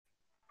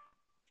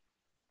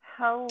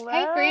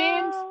Hey,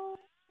 friends. Hello.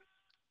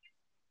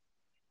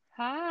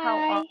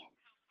 How are Hi.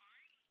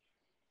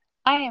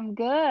 I am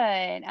good.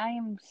 I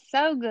am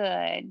so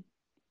good.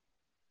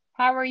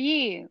 How are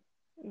you?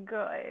 you?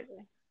 Good.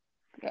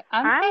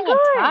 I'm I'm kind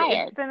of good.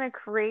 It's tired. been a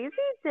crazy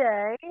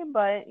day,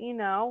 but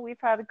we've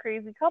had a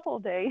crazy couple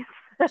of days.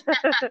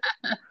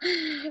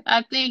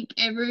 I think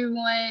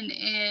everyone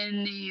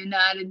in the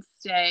United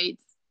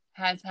States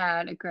has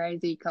had a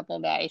crazy couple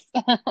days.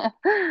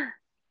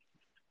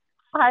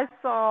 I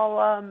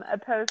saw a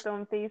post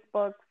on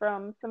Facebook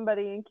from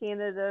somebody in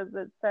Canada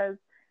that says,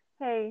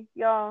 "Hey,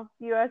 y'all,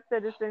 U.S.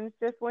 citizens,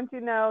 just want you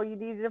to know you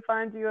need to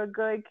find you a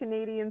good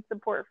Canadian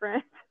support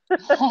friend."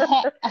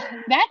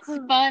 That's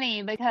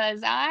funny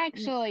because I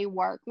actually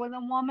work with a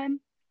woman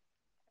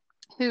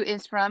who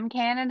is from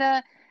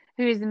Canada,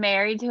 who is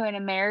married to an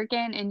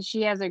American, and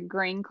she has a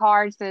green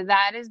card. So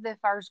that is the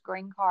first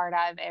green card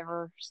I've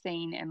ever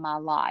seen in my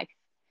life.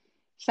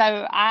 So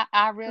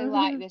I really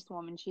like Mhm. this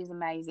woman. She's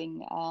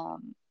amazing.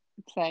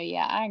 So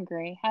yeah, I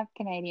agree. Have a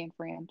Canadian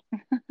friend.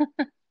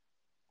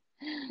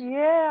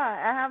 Yeah,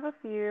 I have a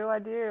few. I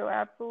do.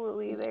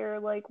 Absolutely. They're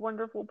like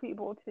wonderful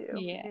people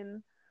too. Yeah.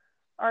 And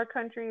our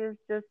country is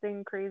just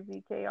in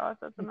crazy chaos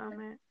at the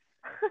moment.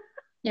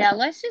 Yeah,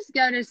 let's just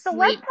go to So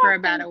let's sleep for talk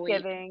about a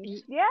week.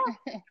 Thanksgiving. Yeah.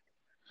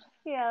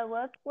 Yeah,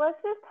 let's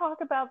just talk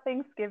about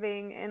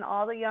Thanksgiving and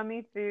all the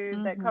yummy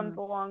food that comes Hmm.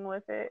 along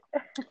with it.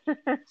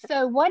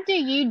 So what do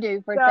you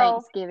do for So,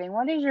 Thanksgiving?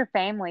 What does your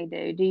family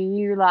do? Do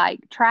you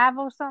like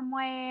travel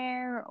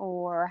somewhere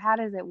or how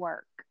does it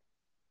work?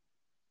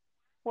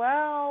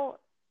 well,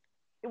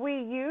 we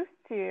used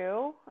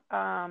to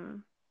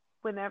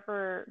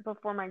whenever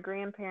before my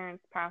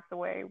grandparents passed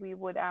away, we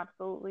would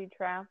absolutely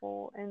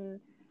travel and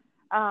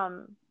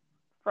um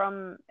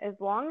from as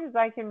long as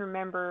I can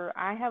remember,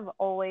 I have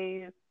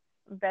always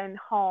been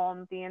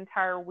home the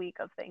entire week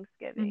of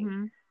Thanksgiving.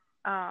 Mhm.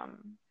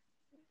 Um,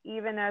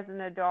 Even as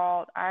an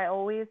adult, I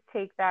always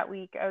take that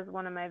week as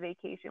one of my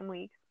vacation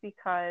weeks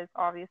because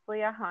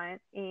obviously I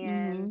hunt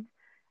and Mhm.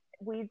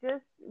 we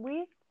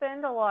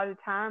spend a lot of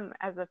time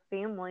as a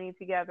family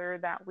together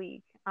that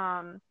week.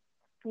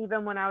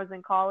 Even when I was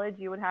in college,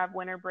 you would have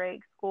winter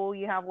break, school,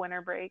 you have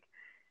winter break,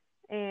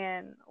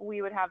 and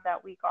we would have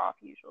that week off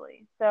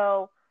usually.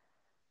 So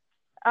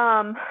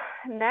um,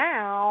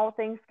 now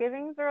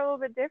Thanksgivings are a little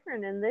bit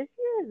different, and this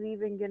year is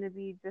even going to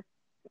be just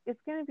it's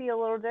going to be a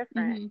little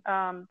different.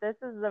 Mhm. This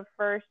is the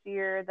first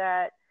year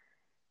that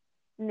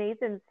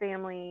Nathan's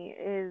family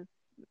is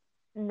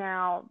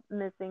now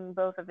missing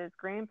both of his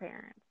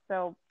grandparents.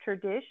 So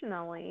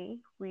traditionally,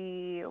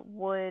 we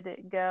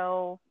would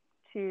go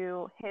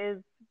to his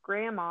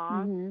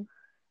grandma's Mhm.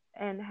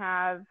 and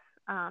have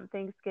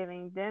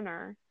Thanksgiving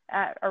dinner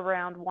at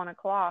around 1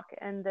 o'clock,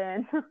 and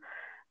then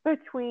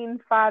between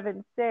 5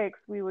 and 6,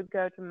 we would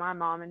go to my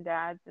mom and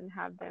dad's and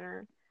have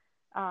dinner.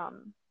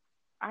 Um,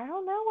 I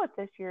don't know what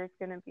this year is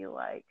going to be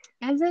like.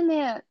 Isn't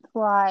it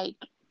like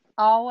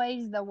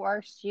always the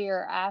worst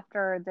year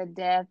after the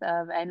death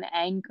of an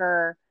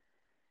anchor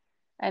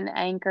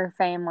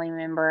family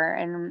member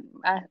and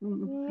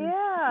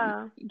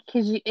Yeah.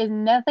 because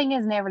nothing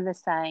is never the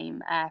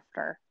same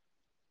after.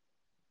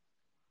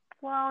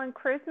 Well, and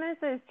Christmas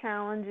is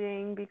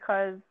challenging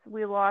because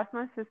we lost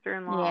my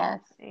sister-in-law,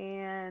 Yes.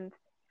 and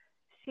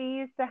she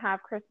used to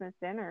have Christmas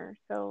dinner.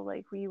 So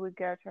like we would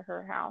go to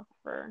her house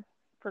for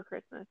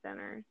Christmas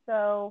dinner.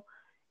 So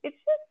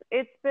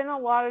it's been a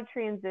lot of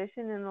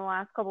transition in the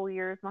last couple of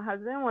years. My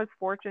husband was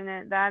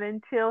fortunate that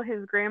until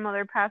his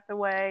grandmother passed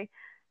away,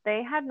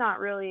 they had not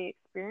really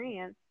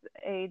experienced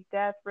a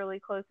death really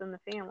close in the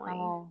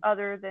family Oh.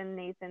 other than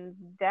Nathan's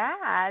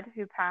dad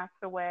who passed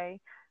away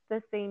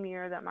the same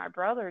year that my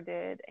brother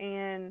did.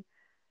 And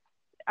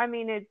I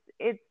mean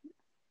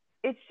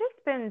it's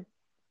just been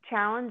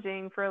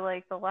challenging for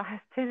like the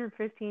last 10 or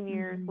 15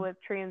 years Mhm. with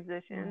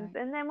transitions. Right.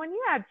 And then when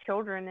you add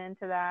children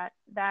into that,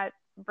 that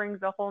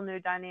brings a whole new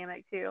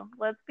dynamic too.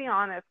 Let's be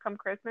honest, come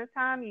Christmas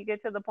time, you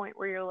get to the point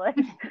where you're like,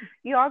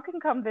 y'all can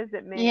come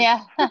visit me.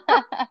 Yeah.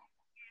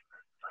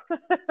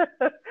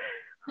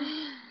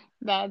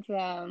 That's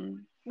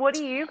What do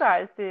you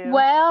guys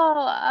do?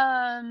 well,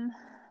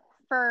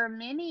 for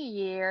many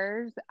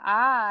years,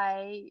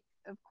 I,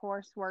 of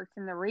course, worked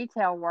in the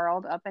retail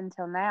world up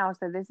until now.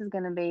 So this is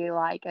going to be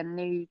like a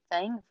new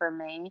thing for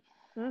me.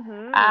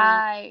 Mhm.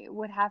 I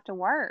would have to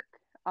work,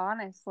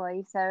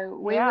 honestly. So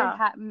Yeah.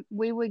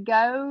 we would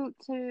go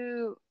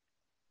to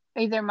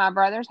either my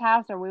brother's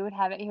house or we would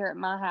have it here at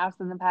my house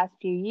in the past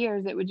few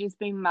years. It would just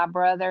be my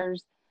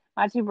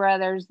two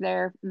brothers,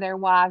 their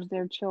wives,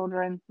 their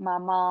children, my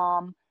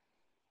mom,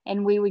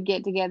 and we would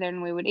get together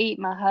and we would eat.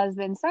 My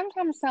husband,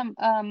 sometimes some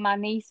my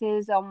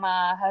nieces on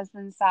my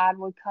husband's side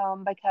would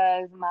come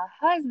because my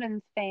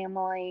husband's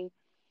family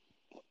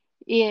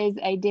is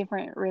a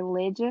different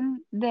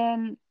religion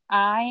than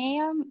I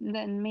am,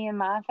 than me and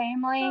my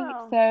family.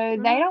 Oh. So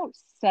they Mhm. don't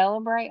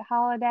celebrate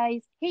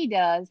holidays. He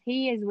does.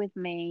 He is with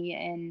me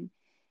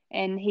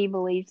and he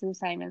believes the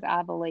same as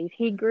I believe.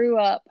 He grew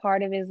up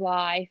part of his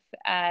life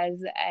as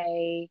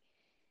a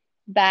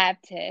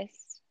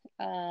Baptist.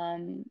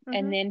 And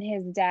Mhm. then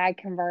his dad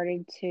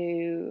converted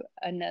to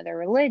another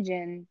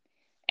religion.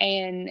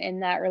 And in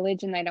that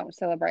religion, they don't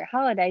celebrate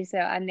holidays. So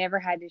I never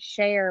had to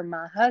share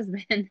my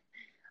husband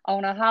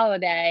on a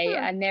holiday.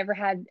 Hmm.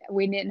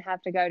 We didn't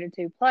have to go to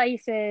two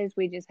places.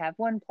 We just have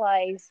one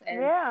place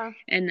Yeah.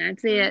 and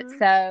that's it. Mhm.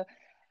 So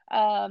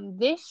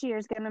this year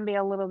is going to be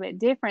a little bit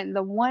different.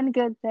 The one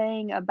good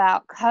thing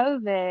about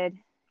COVID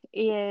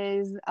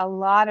is a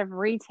lot of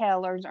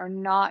retailers are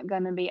not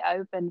going to be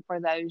open for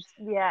those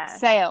Yes.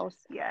 sales,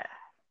 Yes.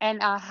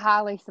 and I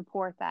highly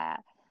support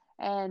that.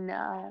 And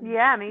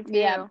Yeah, me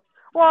yeah, too.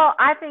 Well,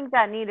 I think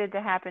that needed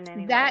to happen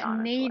anyway, that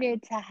honestly.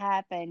 needed to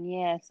happen.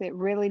 Yes, it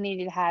really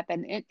needed to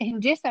happen.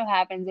 And just so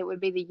happens it would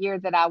be the year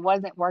that I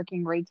wasn't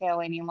working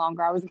retail any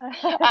longer.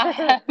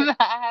 I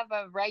have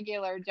a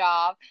regular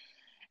job.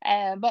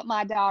 But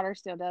my daughter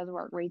still does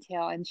work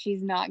retail, and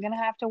she's not going to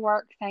have to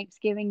work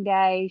Thanksgiving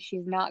Day.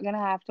 She's not going to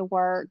have to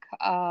work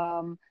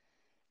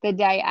the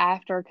day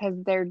after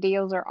because their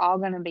deals are all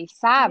going to be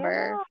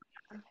cyber.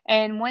 Yeah.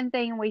 And one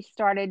thing we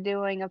started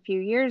doing a few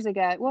years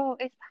ago, well,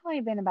 it's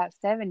probably been about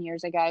 7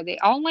 years ago, the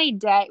only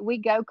day we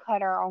go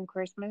cut our own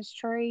Christmas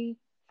tree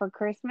for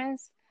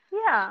Christmas.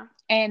 Yeah.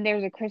 And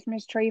there's a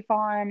Christmas tree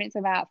farm. It's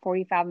about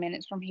 45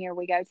 minutes from here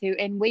we go to.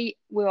 And we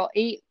will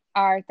eat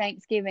our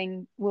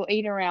Thanksgiving, we'll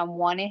eat around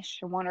one ish,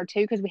 or one or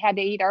two, because we had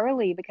to eat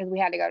early because we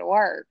had to go to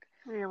work.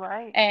 You're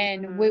right.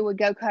 And we Mhm. would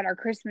go cut our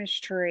Christmas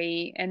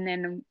tree. And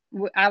then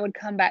I would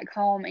come back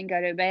home and go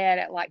to bed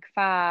at like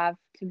 5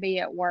 to be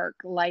at work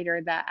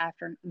later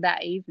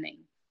that evening,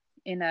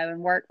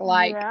 and work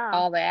like Yeah.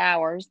 all the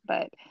hours.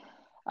 But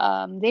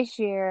this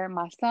year,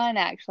 my son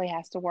actually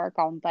has to work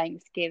on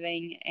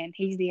Thanksgiving, and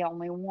he's the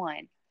only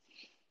one.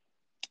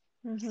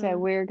 So Mhm.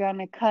 we're going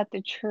to cut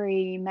the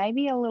tree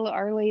maybe a little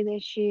early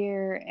this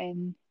year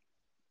and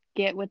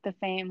get with the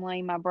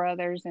family, my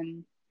brothers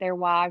and their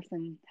wives,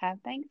 and have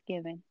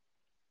Thanksgiving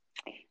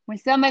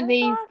with That's some of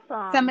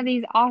awesome.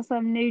 these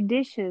awesome new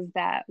dishes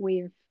that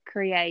we've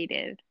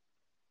created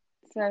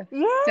so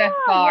Yeah,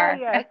 yeah, far.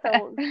 yeah.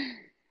 So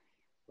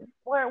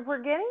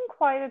we're getting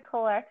quite a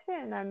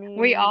collection. I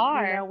We mean,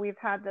 are. we've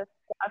had the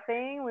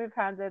stuffing, we've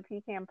had the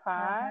pecan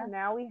pie, Uh-huh.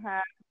 now we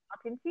have mac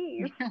and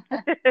cheese.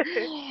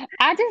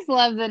 I just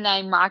love the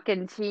name mac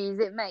and cheese.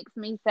 It makes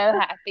me so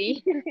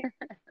happy.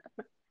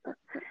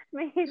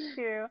 Me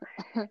too.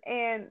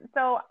 And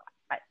so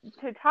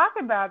to talk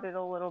about it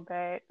a little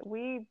bit,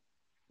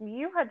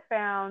 you had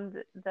found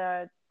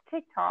the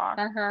TikTok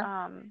Uh-huh.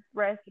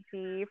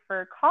 recipe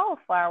for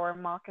cauliflower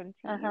mac and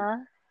cheese, Uh-huh.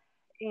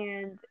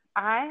 and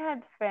I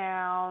had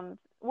found,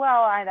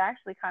 well, I'd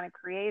actually kind of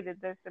created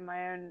this in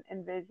my own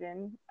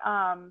envision,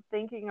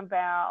 thinking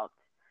about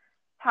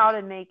how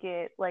to make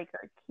it like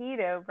a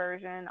keto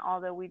version.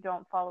 Although we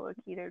don't follow a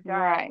keto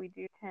diet, Right. we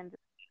do tend to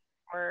be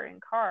more in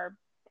carbs.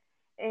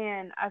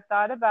 And I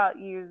thought about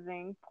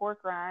using pork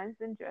rinds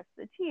and just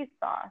the cheese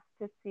sauce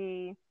to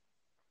see,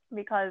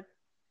 because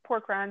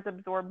pork rinds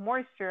absorb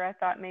moisture. I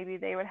thought maybe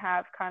they would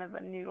have kind of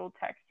a noodle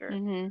texture.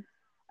 Mhm.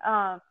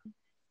 Um,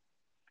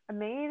 I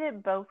made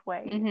it both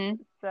ways. Mhm.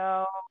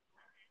 So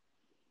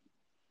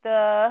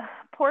the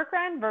pork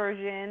rind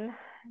version,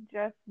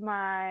 just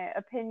my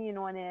opinion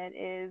on it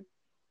is,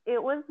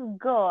 it was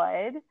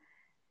good.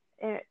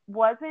 It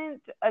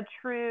wasn't a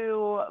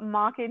true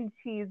mac and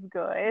cheese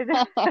good.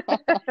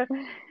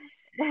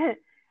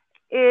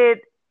 it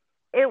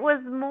it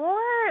was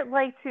more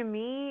like, to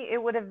me,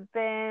 it would have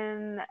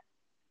been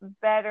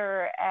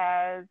better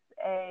as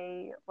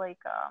a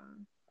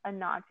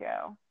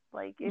nacho.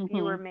 Like if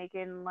you were Mhm.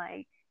 making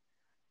like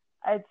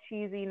a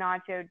cheesy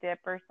nacho dip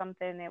or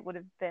something, it would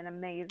have been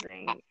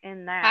amazing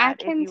in I that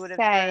if can you would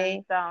have thrown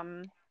say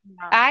some.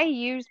 I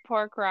use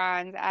pork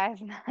rinds as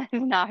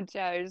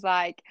nachos.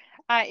 Like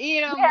I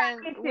eat them Yeah,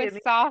 with me too.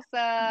 salsa.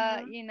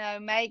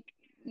 Mm-hmm. Make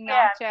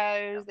Yeah,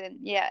 nachos, and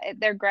yeah,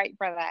 they're great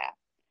for that.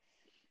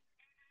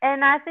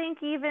 and I think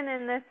even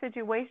in this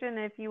situation,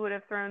 if you would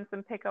have thrown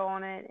some pickle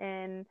on it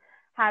and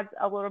had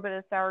a little bit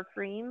of sour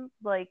cream,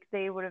 like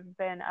they would have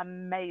been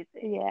amazing,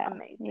 Yeah.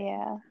 amazing.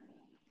 Yeah.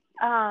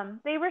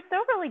 They were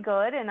still really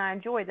good, and I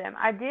enjoyed them.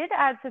 I did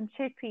add some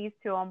chickpeas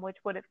to them, which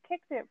would have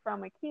kicked it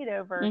from a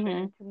keto version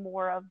Mhm. into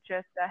more of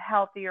just a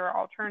healthier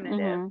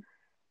alternative. Mhm.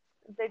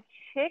 The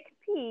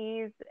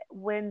chickpeas,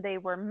 when they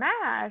were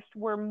mashed,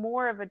 were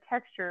more of a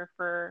texture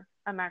for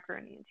a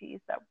macaroni and cheese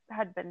that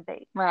had been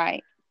baked.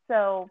 Right.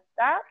 So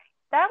that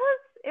was,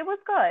 it was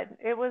good.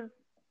 It was.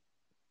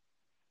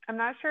 I'm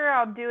not sure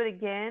I'll do it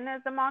again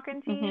as a mac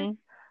and cheese, Mhm.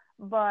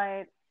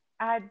 but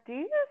I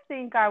do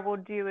think I will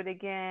do it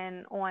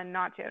again on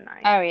nacho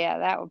night. Oh yeah,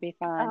 that would be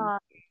fun. Um,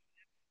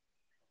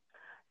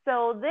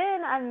 so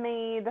then I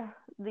made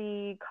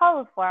the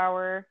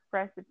cauliflower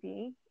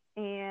recipe,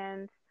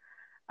 and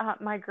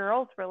my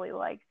girls really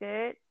liked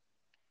it.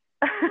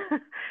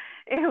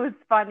 It was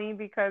funny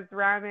because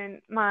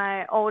Ryman,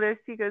 my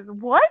oldest, he goes,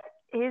 "What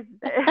is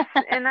this?"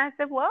 And I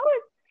said, "Well,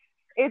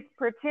 it's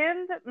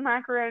pretend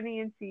macaroni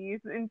and cheese."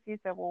 And she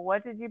said, "Well,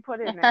 what did you put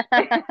in it?"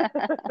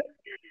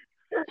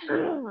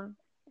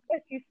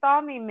 but she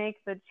saw me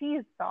make the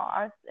cheese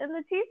sauce, and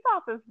the cheese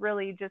sauce is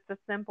really just a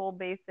simple,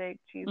 basic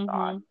cheese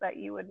sauce Mhm. that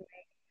you would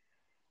make.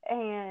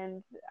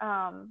 And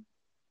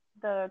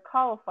the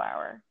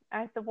cauliflower.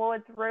 I said, well,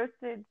 it's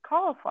roasted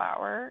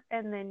cauliflower,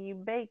 and then you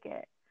bake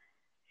it.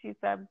 She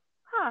said,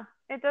 huh,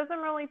 it doesn't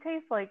really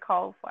taste like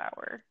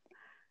cauliflower.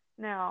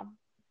 Now,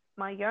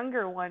 my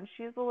younger one,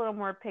 she's a little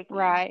more picky.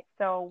 Right.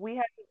 So we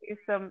had to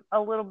do a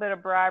little bit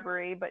of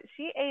bribery, but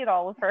she ate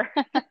all of her.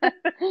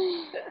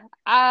 So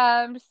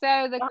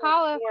the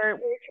cauliflower.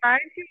 We're trying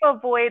to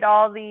avoid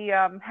all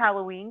the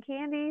Halloween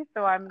candy,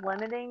 so I'm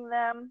limiting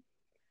them.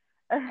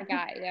 I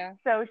got you.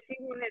 So she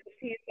wanted a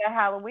piece of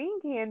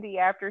Halloween candy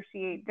after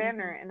she ate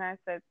dinner, Mhm. and I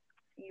said,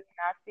 "You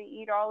have to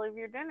eat all of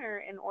your dinner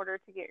in order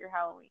to get your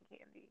Halloween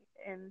candy,"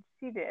 and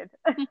she did.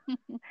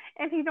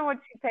 And you know what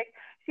she picked?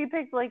 She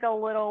picked like a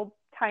little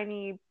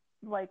tiny,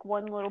 like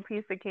one little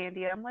piece of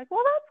candy. I'm like,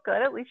 well, that's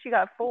good. At least she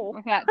got full.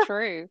 Not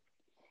true.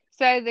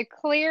 So the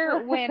clear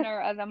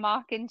winner of the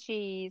mac and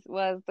cheese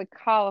was the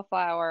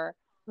cauliflower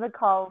The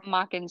call.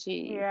 mac and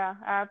cheese. Yeah,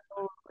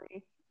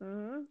 absolutely.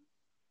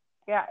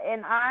 Yeah,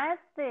 and I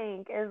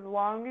think as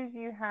long as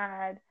you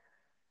had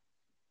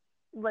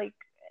like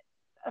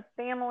a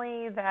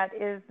family that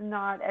is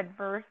not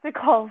adverse to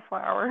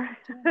cauliflower,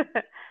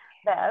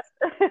 best,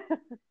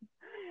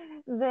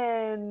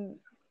 then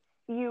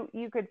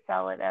you could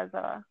sell it as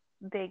a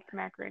baked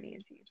macaroni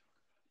and cheese.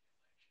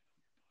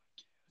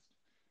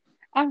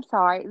 I'm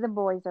sorry, the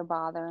boys are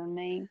bothering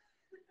me.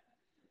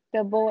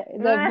 The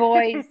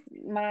boys,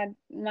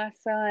 my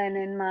son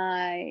and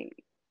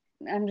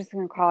I'm just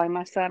gonna call him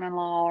my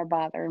son-in-law are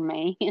bothering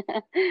me.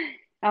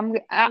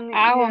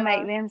 I will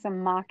make Yeah, them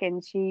some mac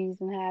and cheese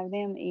and have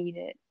them eat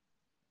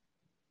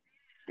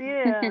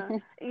yeah.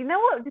 it. You know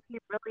what would be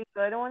really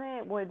good on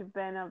it would have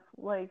been of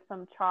like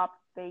some chopped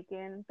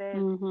bacon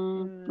bits. Mhm.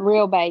 Mm,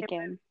 Real it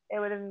bacon, it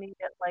would have made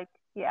it like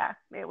yeah,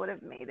 it would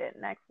have made it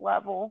next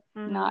level.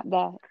 not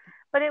the.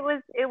 But it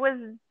was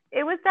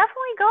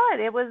definitely good.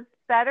 It was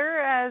better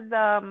as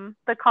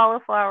the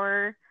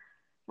cauliflower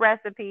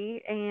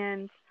recipe,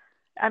 and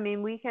I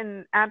mean we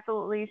can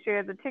absolutely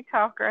share the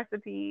TikTok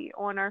recipe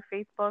on our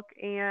Facebook,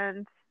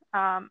 and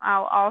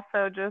I'll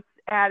also just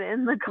add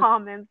in the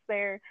comments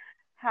there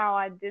how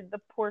I did the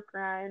pork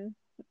rind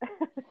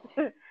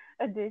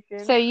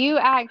So addition. you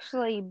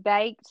actually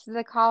baked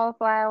the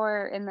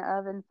cauliflower in the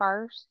oven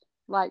first,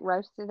 like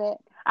roasted it?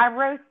 I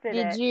roasted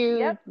Did it. you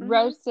Yep.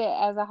 roast it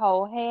as a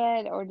whole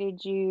head or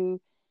did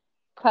you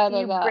cut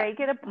You it up? break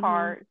it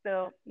Mhm. apart.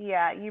 So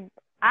yeah, you.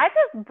 I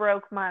just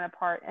broke mine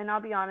apart, and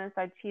I'll be honest,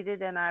 I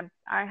cheated, and I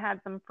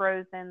had some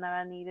frozen that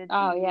I needed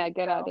to Oh yeah, use.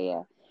 good So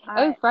idea.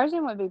 Oh, I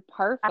frozen would be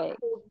I perfect.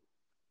 pulled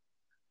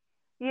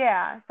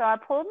yeah, so I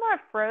pulled my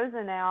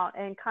frozen out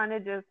and kind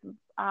of just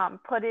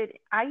put it.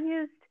 I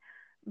used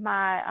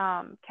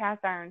my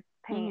cast iron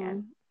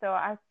Mhm. pan, so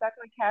I stuck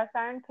my cast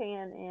iron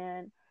pan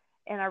in,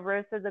 and I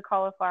roasted the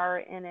cauliflower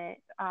in it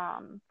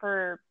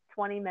for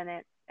 20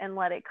 minutes and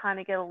let it kind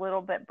of get a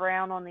little bit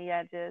brown on the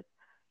edges.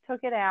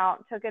 Took it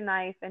out, took a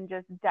knife, and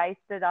just diced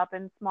it up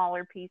in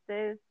smaller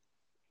pieces,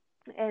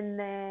 and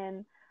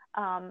then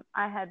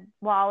I had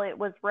while it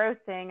was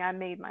roasting, I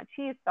made my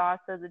cheese sauce.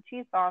 So the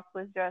cheese sauce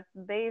was just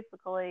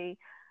basically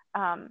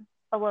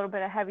a little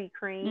bit of heavy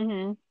cream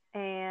Mhm.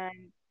 and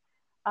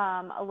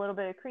a little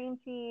bit of cream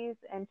cheese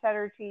and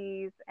cheddar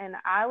cheese, and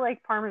I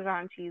like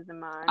Parmesan cheese in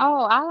mine.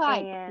 Oh, I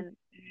like And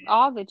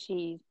all the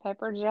cheese.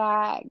 Pepper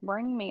jack.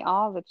 Bring me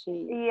all the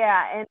cheese.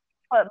 yeah, and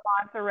put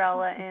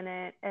mozzarella in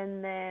it,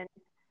 and then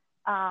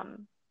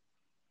um,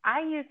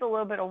 I used a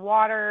little bit of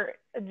water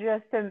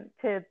just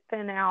to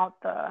thin out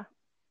the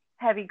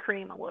heavy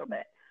cream a little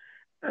bit.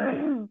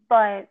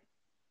 But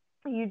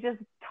you just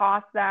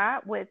toss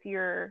that with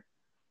your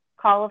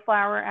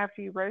cauliflower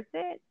after you roast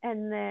it,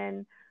 and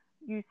then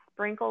you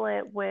sprinkle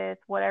it with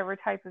whatever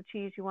type of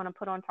cheese you want to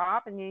put on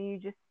top, and then you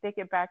just stick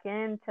it back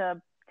in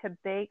to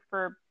bake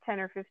for 10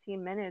 or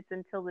 15 minutes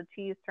until the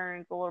cheese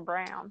turns a little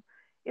brown.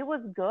 It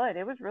was good.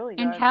 It was really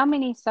And good. how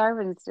many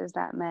servings does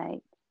that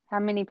make? How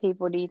many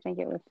people do you think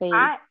it would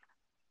feed? I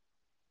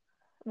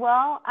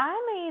Well,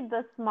 I made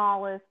the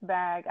smallest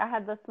bag. I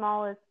had the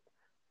smallest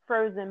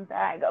frozen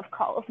bag of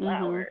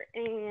Mhm. cauliflower,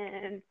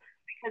 and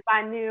because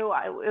I knew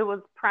it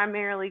was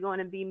primarily going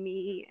to be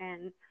me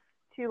and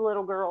two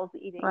little girls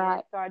eating Right.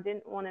 it, so I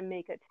didn't want to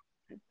make a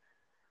ton.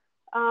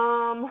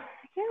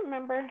 I can't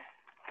remember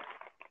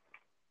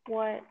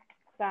what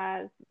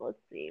size. Let's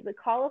see. The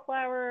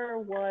cauliflower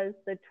was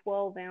the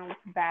 12-ounce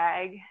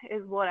bag,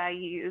 is what I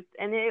used,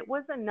 and it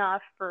was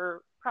enough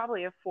for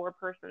probably a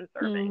four-person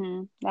serving.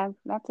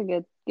 That's a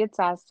good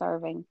size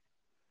serving.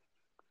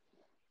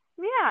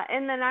 Yeah,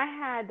 and then I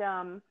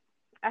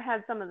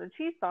had some of the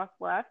cheese sauce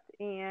left,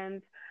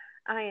 and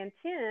I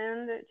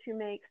intend to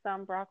make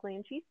some broccoli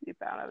and cheese soup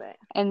out of it.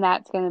 And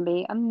that's going to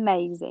be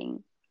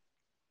amazing.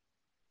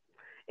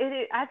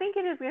 I think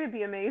it is going to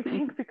be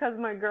amazing because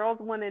my girls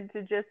wanted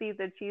to just eat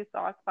the cheese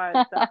sauce by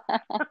itself.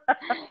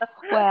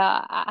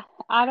 Well,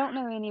 I don't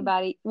know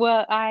anybody.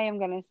 Well, I am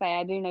going to say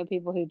I do know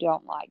people who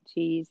don't like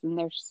cheese, and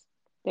there's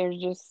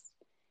just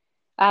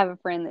I have a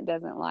friend that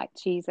doesn't like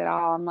cheese at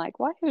all. I'm like,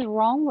 what is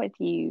wrong with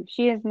you?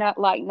 She is not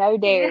like no Yeah.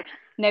 dairy,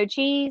 no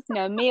cheese,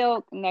 no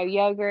milk, no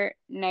yogurt,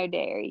 no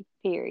dairy,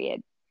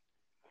 period.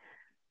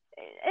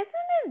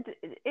 Isn't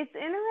it's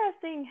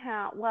interesting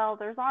how, well,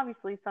 there's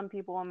obviously some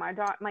people, and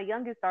my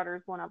youngest daughter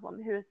is one of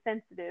them, who is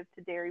sensitive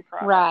to dairy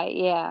products. Right,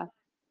 yeah.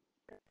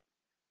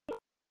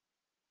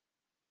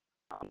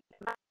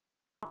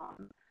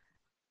 Um,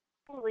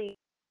 Really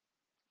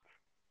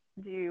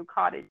do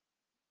cottage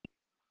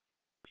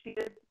cheese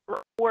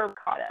or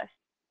cottage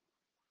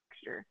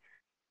texture.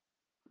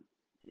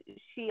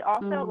 She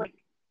also, Mm. like,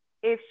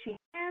 if she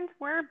and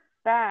we're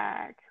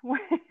back.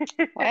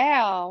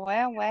 Well,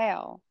 well,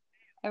 well.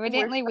 We're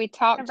Evidently, we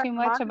talking talked about too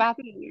much mac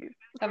and cheese.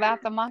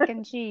 about the mac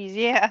and cheese.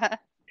 Yeah.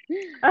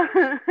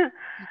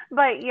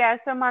 But yeah,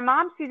 so my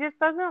mom, she just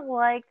doesn't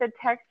like the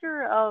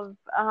texture of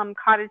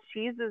cottage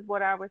cheese, is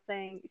what I was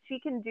saying. She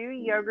can do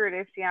yogurt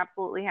if she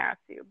absolutely has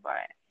to,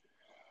 but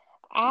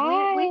we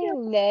I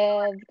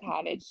love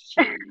cottage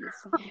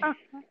cheese. just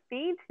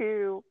me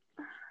too.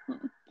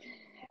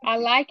 I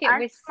like it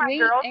with Actually, my sweet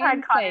girls had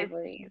and cottage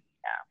savory. cheese.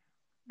 Yeah,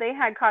 they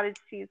had cottage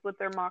cheese with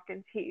their mac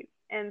and cheese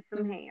and some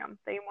Mm-hmm. ham.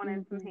 They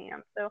wanted some Mm-hmm.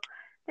 ham, so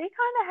they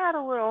kind of had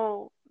a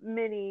little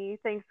mini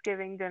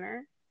Thanksgiving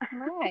dinner.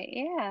 Right.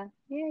 Yeah.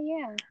 Yeah.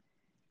 Yeah.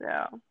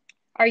 So,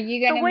 Are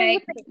you so gonna what do you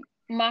make think?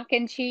 mac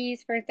and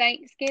cheese for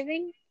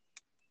Thanksgiving?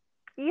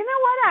 You know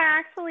what? I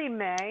actually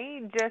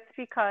may, just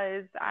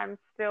because I'm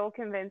still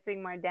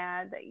convincing my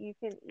dad that you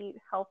can eat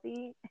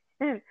healthy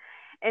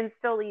and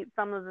still eat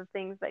some of the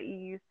things that you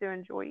used to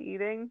enjoy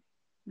eating.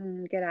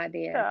 Good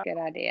idea. So, Good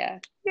idea.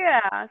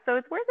 yeah, so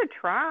it's worth a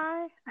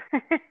try.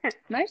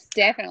 Most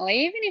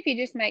definitely. Even if you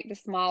just make the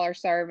smaller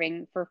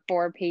serving for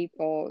four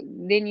people,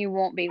 then you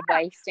won't be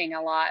wasting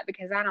a lot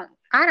because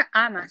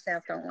I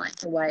myself don't like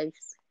to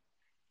waste.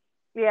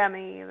 Yeah,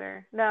 me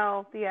either.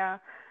 No, yeah,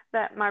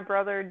 that my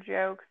brother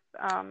jokes.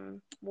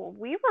 Well,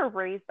 we were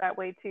raised that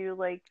way too.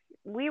 Like,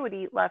 we would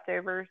eat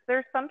leftovers.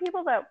 There's some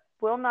people that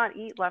will not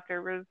eat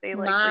leftovers. They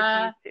like refuse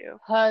My to.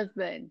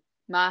 husband,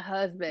 my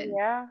husband,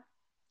 Yeah.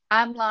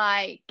 I'm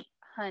like,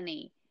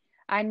 honey,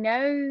 I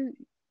know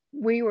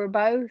we were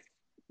both,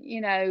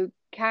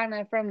 kind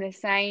of from the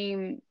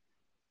same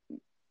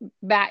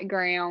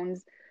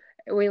backgrounds.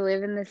 We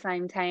live in the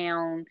same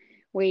town.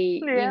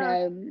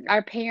 Yeah.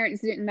 Our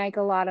parents didn't make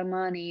a lot of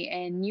money,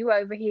 and you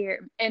over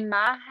here in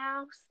my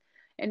house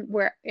and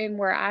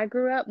where I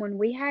grew up, when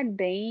we had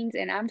beans,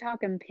 and I'm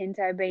talking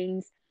pinto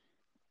beans,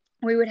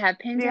 we would have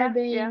pinto Yeah,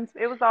 yeah. beans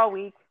It was all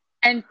week.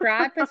 and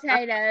fried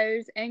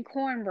potatoes and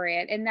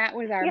cornbread, and that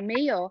was our Yeah.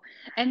 meal.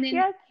 And then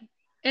Yes.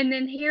 and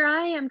then here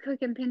I am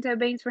cooking pinto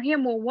beans for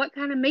him. Well, what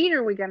kind of meat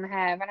are we gonna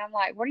have? And I'm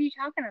like, what are you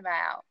talking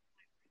about?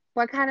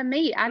 What kind of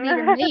meat? I need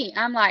a meat.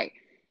 I'm like,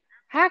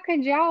 how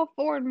could y'all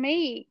afford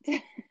meat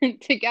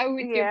to go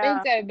with your Yeah.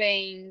 pinto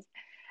beans?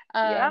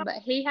 Yep. But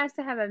he has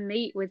to have a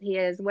meat with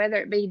his, whether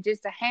it be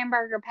just a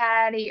hamburger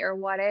patty or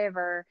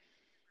whatever.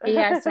 He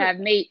has to have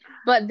meat.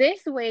 But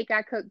this week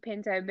I cooked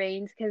pinto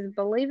beans because,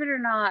 believe it or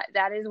not,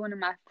 that is one of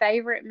my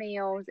favorite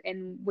meals,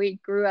 and we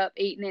grew up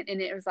eating it, and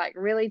it was like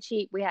really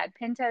cheap. We had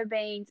pinto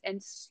beans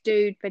and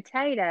stewed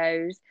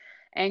potatoes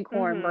and Mhm.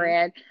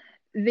 cornbread.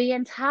 The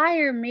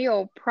entire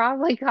meal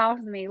probably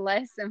cost me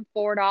less than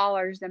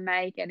 $4 to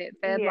make, and it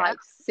fed Yeah. like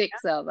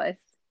six of us.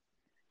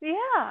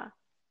 Yeah.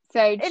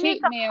 So And it's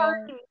cheap a meal.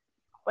 hearty,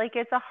 like,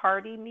 it's a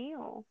hearty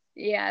meal.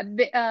 Yeah,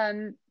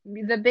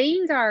 the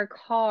beans are a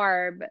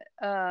carb.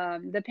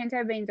 The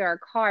pinto beans are a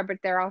carb, but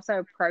they're also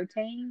a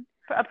protein.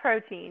 A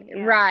protein,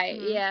 yeah. Right.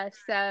 Mhm. Yeah.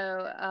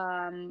 So,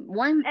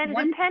 one And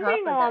one cup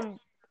depending of on, those.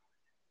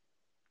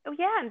 oh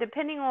yeah, and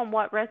depending on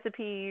what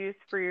recipe you use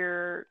for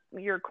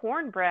your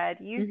cornbread,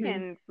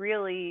 Mhm.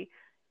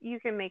 you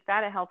can make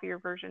that a healthier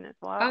version as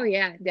Oh well.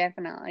 yeah,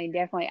 definitely,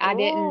 definitely. I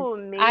didn't. Oh,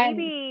 I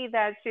maybe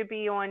that should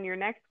be on your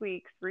next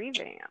week's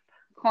revamp.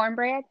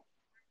 cornbread.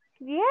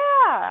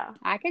 Yeah.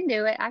 I can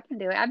do it. I can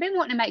do it. I've been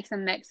wanting to make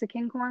some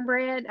Mexican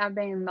cornbread. I've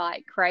been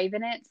like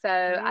craving it, so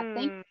I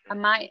think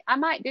Mm. I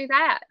might do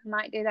that. I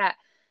might do that.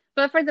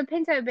 But for the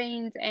pinto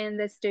beans and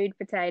the stewed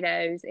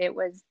potatoes, it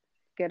was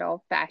good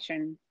old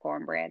fashioned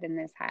cornbread in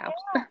this house.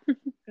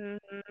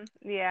 Mhm.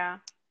 Yeah.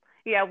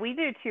 Yeah, we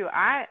do too.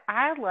 I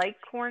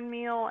like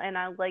cornmeal, and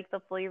I like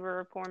the flavor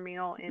of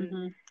cornmeal, and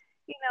Hmm.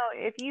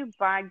 if you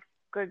buy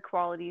good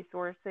quality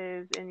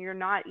sources and you're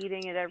not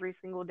eating it every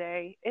single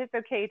day, it's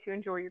okay to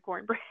enjoy your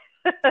cornbread.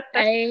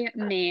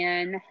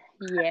 Amen.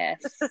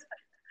 Yes.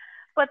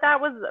 But that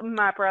was,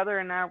 my brother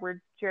and I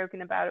were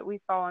joking about it.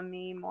 We saw a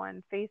meme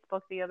on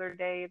Facebook the other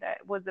day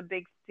that was a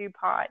big stew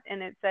pot,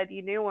 and it said,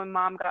 "You knew when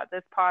mom got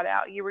this pot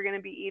out, you were going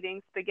to be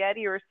eating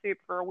spaghetti or soup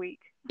for a week."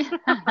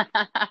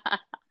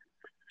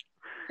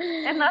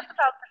 And that's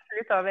about the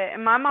truth of it.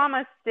 And my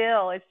mama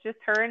still, it's just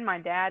her and my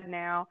dad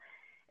now,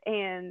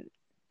 and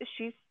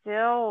she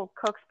still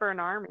cooks for an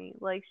army.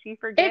 Like, she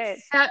forgets.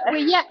 It's so well,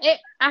 yeah.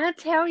 I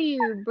tell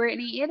you,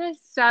 Brittany, it is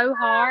so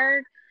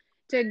hard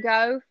to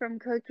go from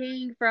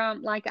cooking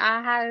from like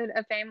I had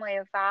a family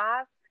of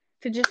five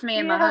to just me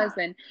and my Yeah.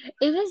 husband.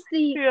 It is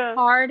the Yeah.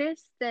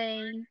 hardest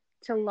thing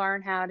to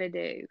learn how to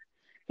do.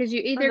 Because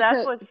you either That's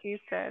cook, what she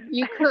said.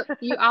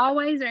 you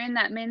always are in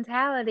that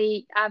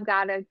mentality, I've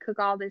got to cook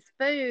all this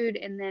food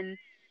and then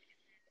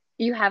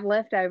you have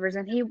leftovers.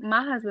 And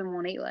my husband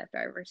won't eat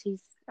leftovers.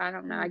 I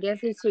don't know, I guess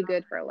he's too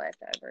good for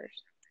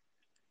leftovers.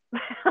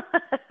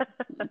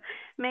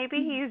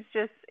 Maybe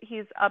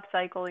he's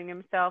upcycling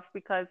himself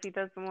because he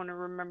doesn't want to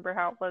remember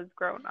how it was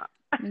growing up.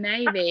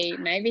 Maybe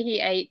he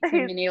ate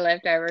too many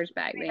leftovers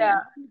back Yeah.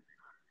 then.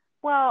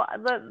 Well,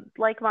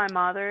 like my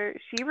mother,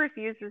 she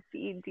refuses to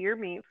eat deer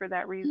meat for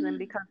that reason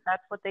because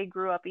that's what they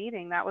grew up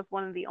eating. That was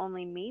one of the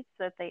only meats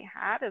that they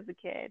had as a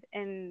kid,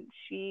 and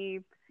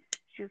she's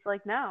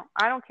like, no,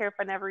 I don't care if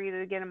I never eat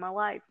it again in my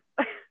life.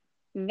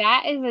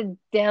 That is a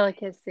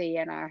delicacy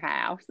in our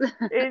house.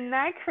 Isn't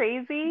that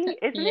crazy?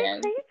 Isn't it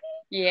Yes. crazy?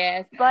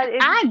 Yes. But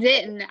it's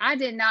I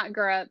did not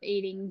grow up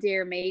eating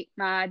deer meat.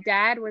 My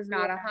dad was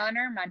not a yeah,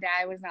 hunter. My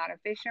dad was not a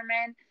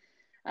fisherman.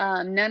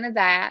 None of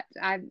that.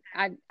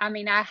 I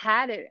mean, I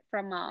had it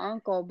from my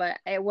uncle, but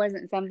it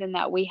wasn't something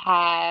that we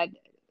had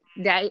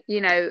a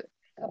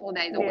couple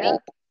days a yeah,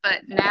 week.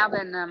 But now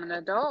that I'm an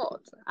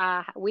adult,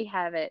 we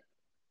have it.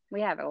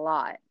 We have it a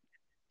lot.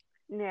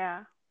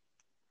 yeah,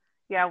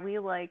 yeah. We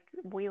like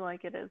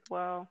it as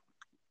well.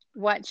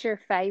 What's your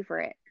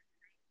favorite?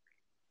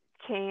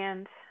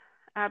 Canned,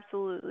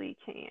 absolutely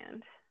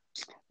canned.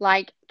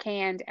 Like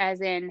canned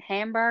as in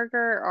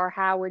hamburger, or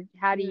how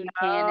do you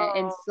can it?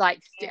 No, It's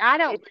like I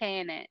it don't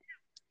can it.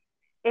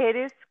 it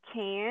is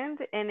canned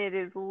and it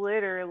is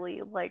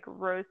literally like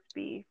roast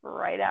beef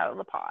right out of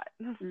the pot.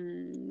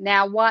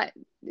 Now, what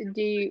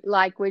do you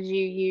like? Would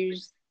you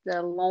use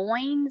the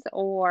loins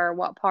or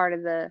what part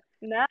of the?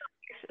 No,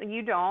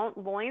 you don't.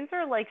 Loins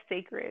are like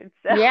sacred,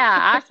 so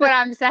Yeah, that's what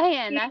I'm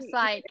saying. That's you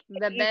like you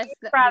just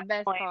fry the the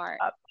best loins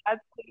part. up.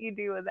 That's what you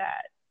do with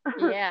that.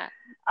 Yeah.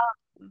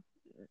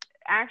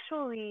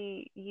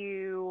 Actually,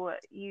 you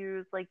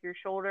use like your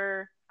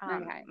shoulder.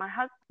 Okay. My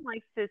husband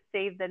likes to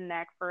save the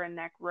neck for a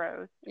neck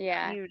roast,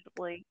 Yeah.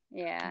 usually.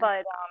 Yeah.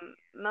 But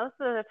most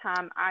of the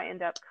time, I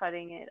end up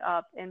cutting it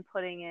up and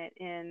putting it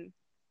in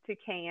to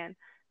can.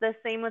 The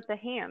same with the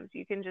hams.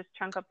 You can just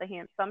chunk up the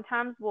hams.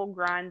 Sometimes we'll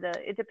grind the.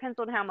 It depends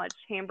on how much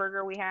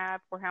hamburger we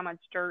have or how much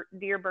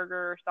deer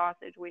burger or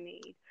sausage we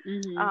need.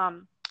 Mhm.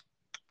 Um,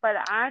 but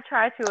I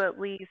try to at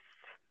least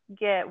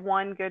get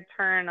one good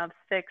turn of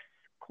 6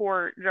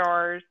 quart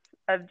jars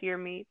of deer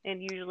meat,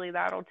 and usually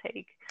that'll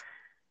take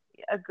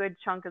a good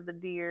chunk of the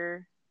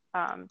deer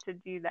to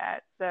do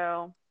that.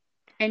 So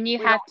And you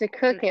we don't have to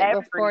can cook it every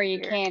before you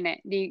deer. can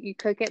it. Do you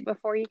cook it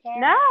before you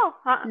can No,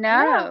 it?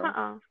 no,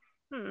 No.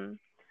 Hmm.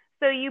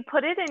 So you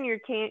put it in your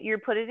you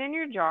put it in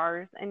your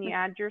jars, and you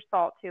add your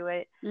salt to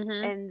it,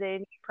 Mhm. and then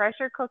you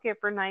pressure cook it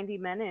for 90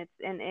 minutes,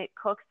 and it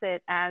cooks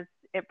it as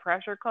it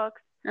pressure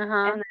cooks,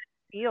 and Uh-huh. then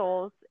it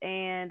seals.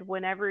 And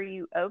whenever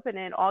you open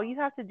it, all you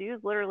have to do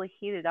is literally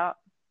heat it up.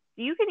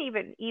 You can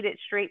even eat it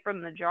straight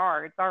from the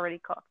jar; it's already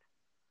cooked.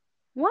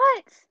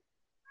 What?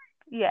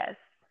 Yes.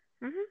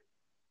 Mhm.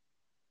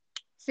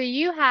 So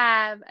you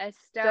have a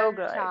So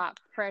good. stovetop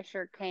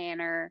pressure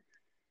canner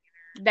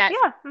that's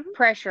Yeah. Mhm.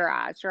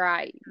 pressurized,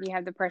 right? You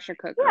have the pressure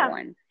cooker Yeah.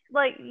 one.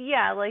 Like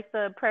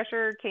the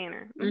pressure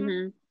canner. Mhm.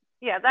 Mhm.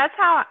 Yeah, that's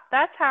how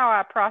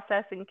I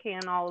process and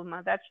can all of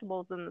my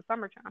vegetables in the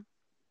summertime.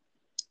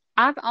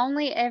 I've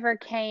only ever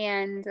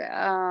canned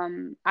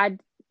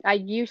I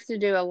used to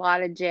do a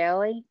lot of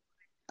jelly,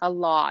 a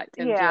lot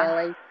of Yeah.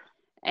 jelly.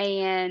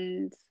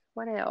 And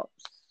what else?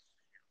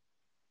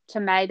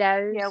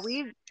 Yeah, Tomatoes.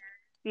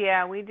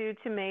 we do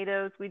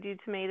tomatoes, we do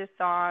tomato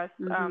sauce,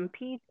 Mhm.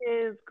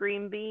 peaches,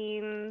 green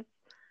beans,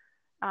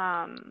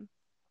 um,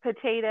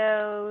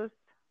 potatoes,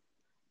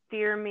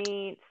 deer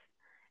meat.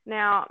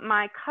 Now,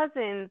 my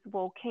cousins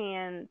will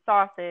can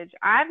sausage.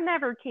 I've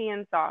never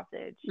canned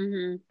sausage,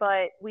 Mhm.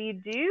 but we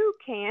do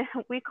can.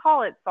 We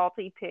call it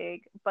salty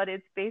pig, but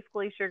it's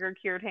basically sugar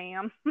cured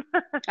ham.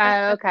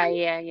 Oh,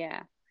 okay. Yeah,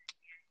 yeah.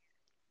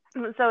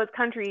 So it's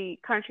country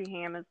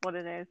ham is what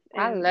it is.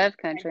 I And love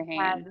my country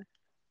ham. dad,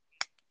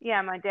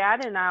 yeah, my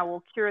dad and I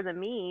will cure the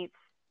meat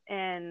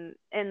in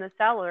the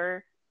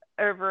cellar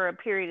over a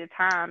period of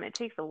time. It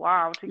takes a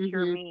while to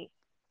cure Mhm. meat.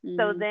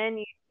 So Mhm. then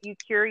you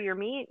cure your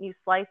meat, you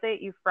slice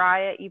it, you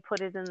fry it, you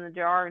put it in the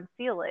jar and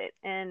seal it,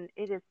 and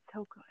it is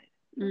so good,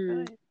 so Mm.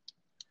 good.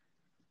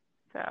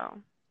 So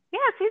yeah,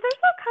 see,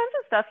 there's all kinds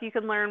of stuff you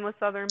can learn with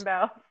Southern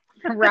Belle.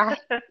 Right.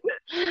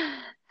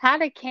 How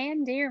to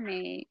can deer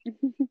meat.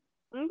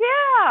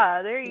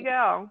 Yeah, there you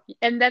go.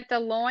 And that the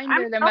loins I'm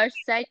are the telling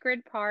most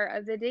sacred part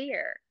of the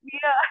deer. you,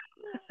 yeah,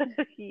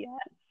 yeah.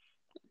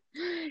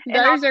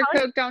 And I'll Those are tell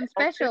you, cooked on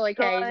it's special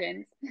good.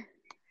 occasions.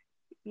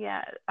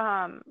 Yeah,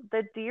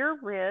 the deer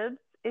ribs,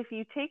 if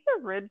you take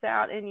the ribs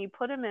out and you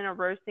put them in a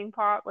roasting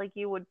pot like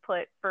you would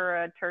put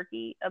for a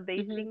turkey, a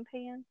Mhm. basting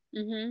pan,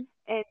 Mhm.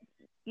 and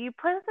you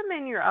put them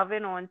in your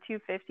oven on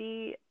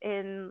 250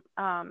 in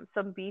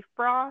some beef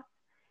broth,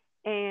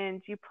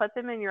 and you put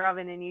them in your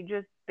oven and you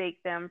just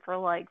bake them for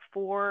like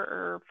 4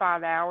 or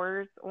 5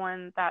 hours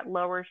on that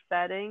lower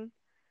setting.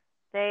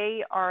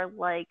 They are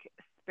like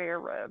spare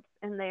ribs,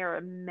 and they are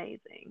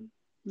amazing.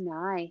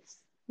 Nice.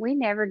 We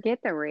never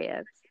get the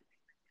ribs.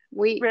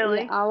 We Really?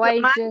 Yeah, my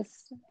always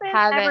just husband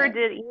have never it.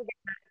 did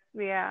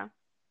either. Yeah.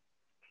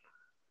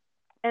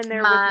 And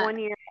there was My one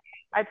year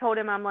I told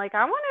him, I'm like,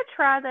 I want to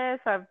try this.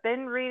 I've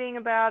been reading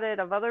about it,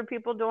 of other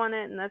people doing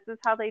it, and this is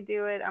how they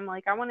do it. I'm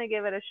like, I want to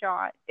give it a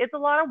shot. It's a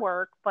lot of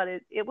work, but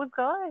it was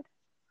good.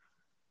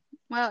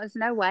 well, it's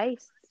no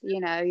waste.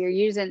 You're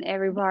using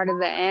every part of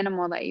the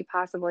animal that you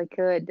possibly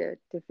could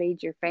to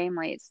feed your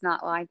family. It's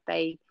not like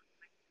we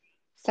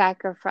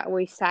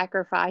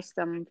sacrifice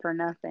them for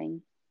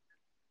nothing.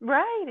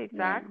 Right, Yeah.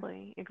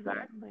 exactly, Yeah.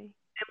 exactly.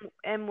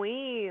 And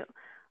we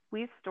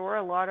store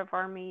a lot of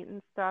our meat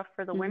and stuff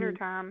for the winter Mhm.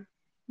 time.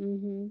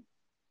 Mhm.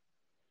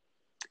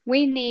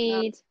 We So,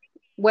 need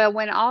Well,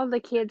 when all the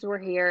kids were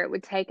here, it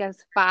would take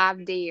us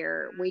 5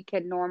 deer. We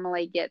could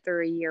normally get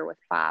through a year with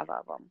 5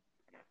 of them.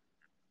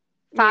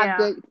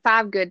 yeah,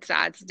 Five good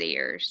sized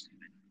deers.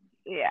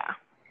 yeah.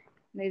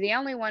 The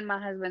only one my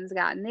husband's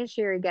gotten this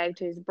year, he gave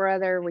to his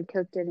brother. We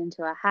cooked it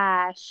into a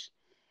hash.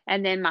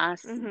 And then my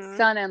Mhm.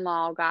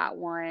 son-in-law got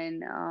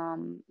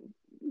one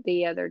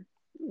the other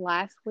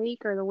last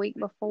week or the week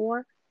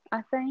before,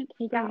 I think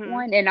he got Mhm.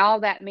 one. And all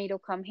that meat will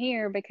come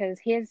here because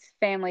his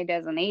family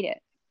doesn't eat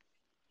it.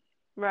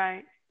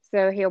 Right.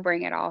 So he'll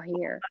bring it all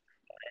here.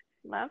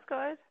 That's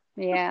good.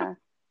 Yeah.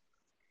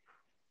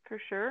 For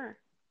sure.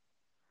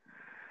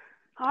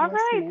 All Yes,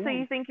 right. So you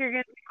ma'am. think you're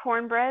gonna do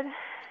cornbread?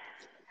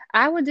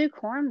 I would do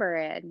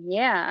cornbread.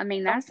 Yeah. I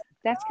mean, Okay.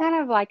 that's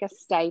kind of like a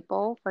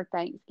staple for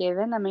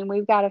Thanksgiving. I mean,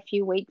 we've got a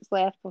few weeks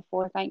left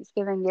before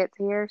Thanksgiving gets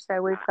here,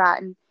 so we've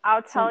gotten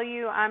I'll some. tell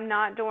you, I'm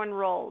not doing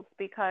rolls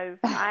because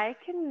I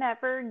can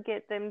never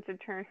get them to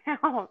turn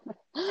out.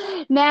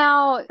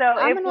 Now, So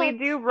I'm if gonna we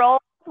do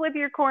rolls with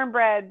your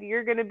cornbread,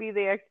 you're gonna be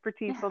the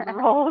expertise on the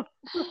rolls.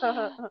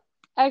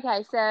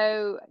 Okay,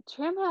 so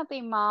Trim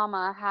Healthy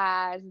Mama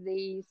has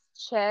these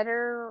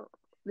cheddar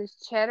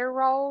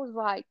rolls.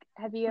 Like,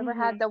 have you ever Mhm.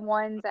 had the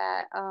ones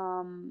at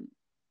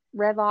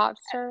Red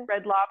Lobster?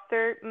 Red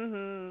Lobster.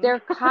 Mhm. They're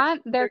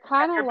They're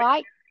kind of cheddar,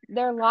 like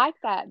they're like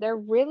that. They're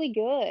really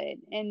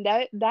good, and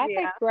that's a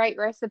yeah. great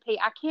recipe.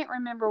 I can't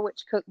remember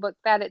which cookbook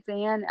that it's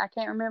in. I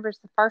can't remember if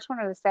it's the first one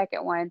or the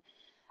second one.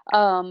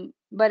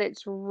 But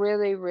it's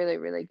really, really,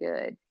 really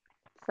good.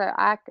 So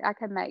I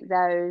could make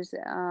those.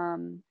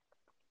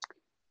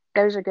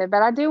 Those are good,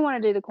 but I do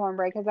want to do the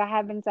cornbread because I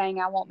have been saying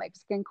I want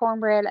Mexican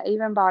cornbread. I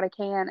even bought a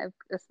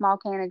small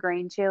can of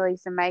green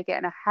chilies to make it,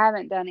 and I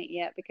haven't done it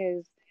yet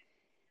because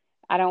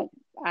I don't.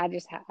 I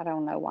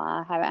don't know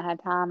why. I haven't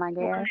had time, I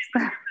Well,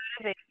 guess.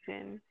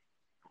 motivation.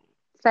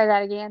 Say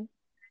that again.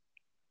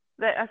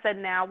 That I said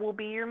now will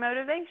be your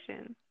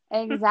motivation.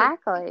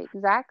 Exactly,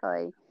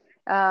 exactly.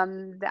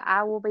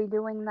 I will be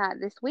doing that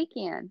this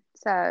weekend.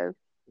 So All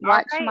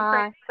watch right, friends.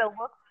 my, So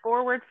look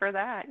forward for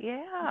that.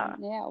 Yeah.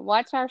 yeah,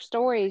 watch our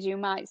stories. You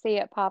might see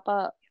it pop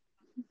up.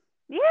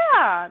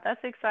 Yeah,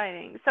 that's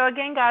exciting. So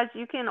again, guys,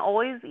 you can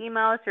always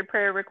email us your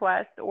prayer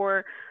request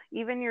or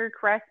even your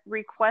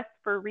request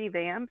for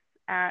revamps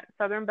at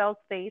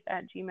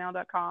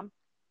southernbellsfaith@gmail.com.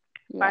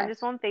 Find us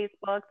Yes. on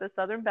Facebook, the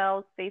Southern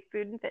Bells Faith,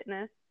 Food, and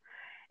Fitness,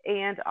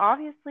 and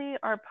obviously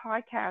our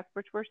podcast,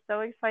 which we're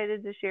so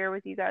excited to share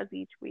with you guys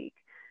each week.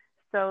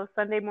 So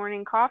Sunday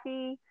morning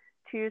coffee,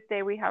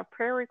 Tuesday we have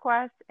prayer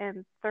requests,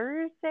 and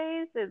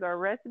Thursdays is our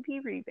recipe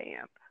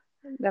revamp.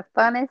 The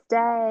funnest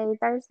day,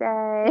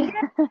 Thursday.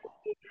 Yeah,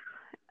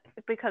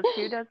 because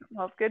who doesn't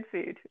love good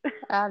food?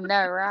 I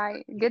know,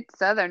 right? Good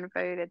Southern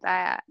food at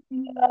that.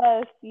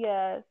 Yes,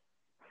 yes.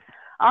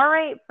 All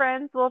right,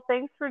 friends. Well,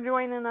 thanks for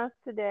joining us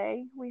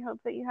today. We hope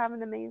that you have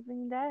an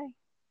amazing day.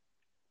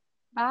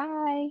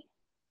 Bye.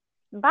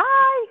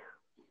 Bye.